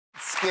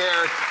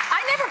scared.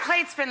 I never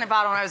played spin the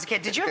bottle when I was a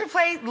kid. Did you ever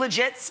play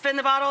legit spin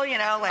the bottle? You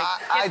know, like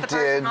I kiss the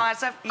person and all that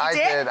stuff? You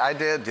did? I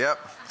did, yep.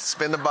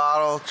 Spin the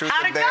bottle, truth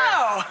How'd or it dare.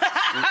 go?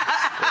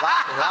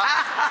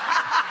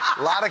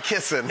 A lot of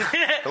kissing.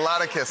 A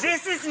lot of kissing.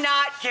 This is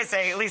not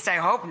kissing. At least I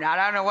hope not.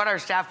 I don't know what our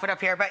staff put up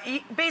here. But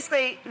you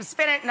basically,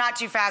 spin it not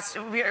too fast.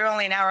 We're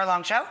only an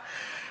hour-long show.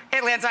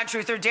 It lands on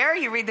truth or dare.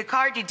 You read the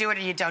card, you do it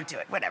or you don't do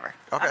it. Whatever.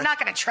 Okay. I'm not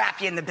going to trap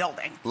you in the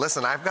building.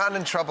 Listen, I've gotten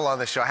in trouble on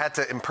this show. I had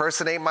to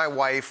impersonate my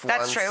wife once.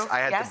 That's true. I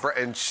had yes. to,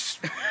 and she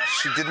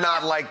did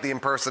not like the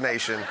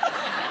impersonation.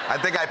 I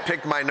think I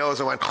picked my nose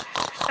and went. She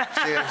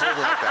didn't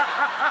like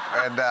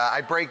that. And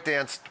I break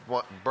danced.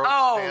 Once,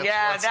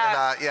 yeah,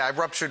 that. And, I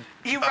ruptured.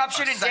 You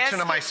ruptured a section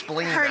disc? of my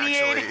spleen.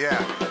 Herniated. Actually,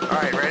 yeah.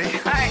 All right, ready?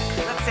 All right,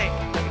 let's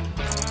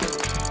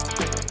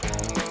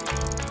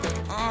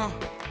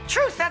see.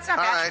 Truth. That's not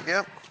bad. All right.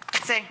 Yep.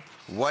 Let's see.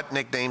 What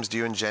nicknames do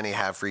you and Jenny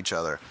have for each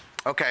other?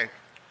 Okay.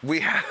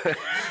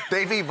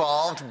 They've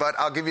evolved, but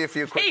I'll give you a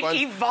few quick ones.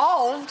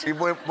 Evolved?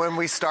 When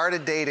we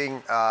started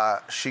dating,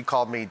 she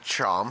called me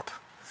Chomp.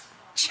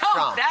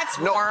 Chomp, that's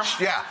warm.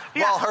 Yeah.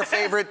 Well, her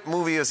favorite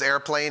movie is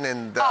Airplane,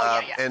 and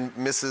and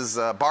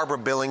Mrs. Barbara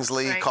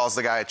Billingsley calls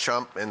the guy a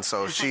chump, and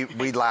so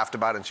we laughed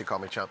about it, and she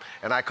called me Chump.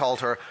 And I called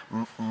her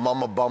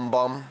Mama Bum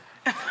Bum.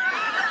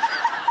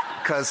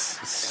 Because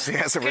she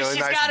has a really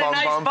nice bum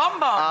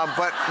bum.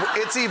 But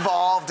it's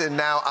evolved, and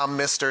now I'm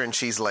Mr. and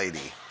she's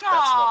Lady. That's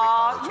what we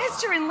call each other.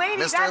 Mr. and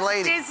Lady. Mr. That's and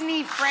Lady.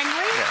 Disney friendly.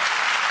 Yeah.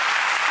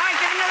 All right,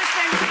 give another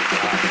spin.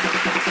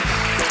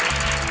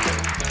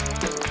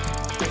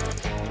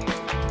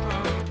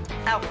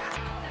 Oh.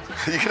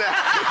 You can have.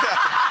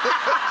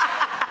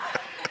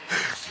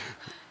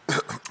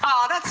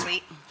 Oh, that's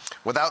sweet.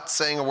 Without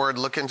saying a word,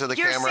 look into the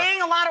camera. You're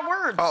saying a lot of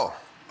words.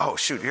 Oh,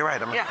 shoot, you're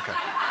right. Yeah. Okay.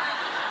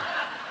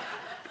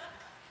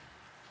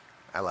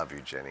 I love you,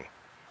 Jenny.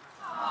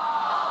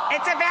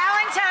 It's a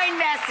Valentine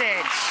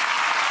message.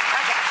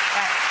 Okay.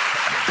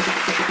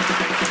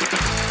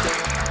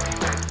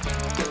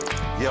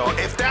 Yo,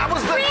 if that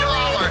was the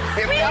dollar,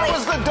 that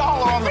was the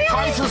dollar on The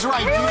Price is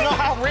Right, do you know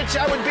how rich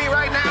I would be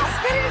right now?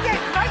 Spin it again.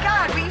 My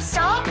God, will you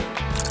stop?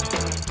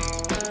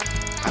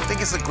 I think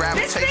it's a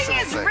gravitational thing.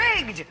 This thing is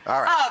rigged.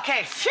 All right. Oh,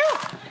 okay. Phew.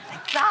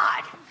 Thank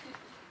God.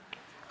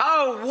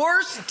 Oh,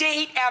 worst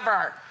date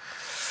ever.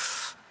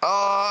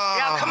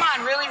 Yeah, come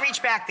on, really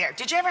reach back there.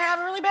 Did you ever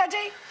have a really bad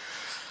date?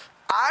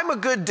 I'm a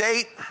good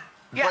date,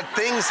 but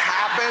things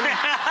happen.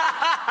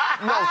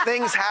 No,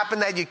 things happen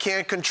that you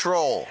can't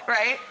control.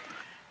 Right.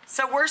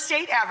 So worst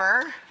date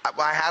ever.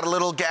 I had a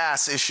little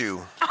gas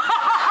issue.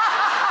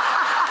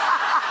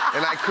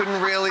 And I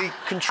couldn't really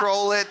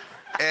control it.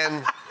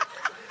 And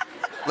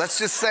let's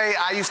just say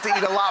I used to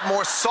eat a lot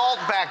more salt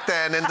back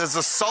then, and there's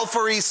a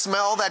sulfury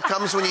smell that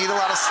comes when you eat a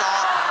lot of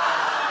salt.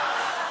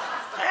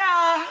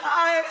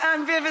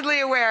 I'm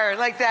vividly aware,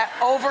 like that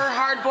over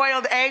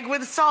hard-boiled egg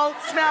with salt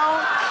smell.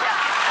 Yeah.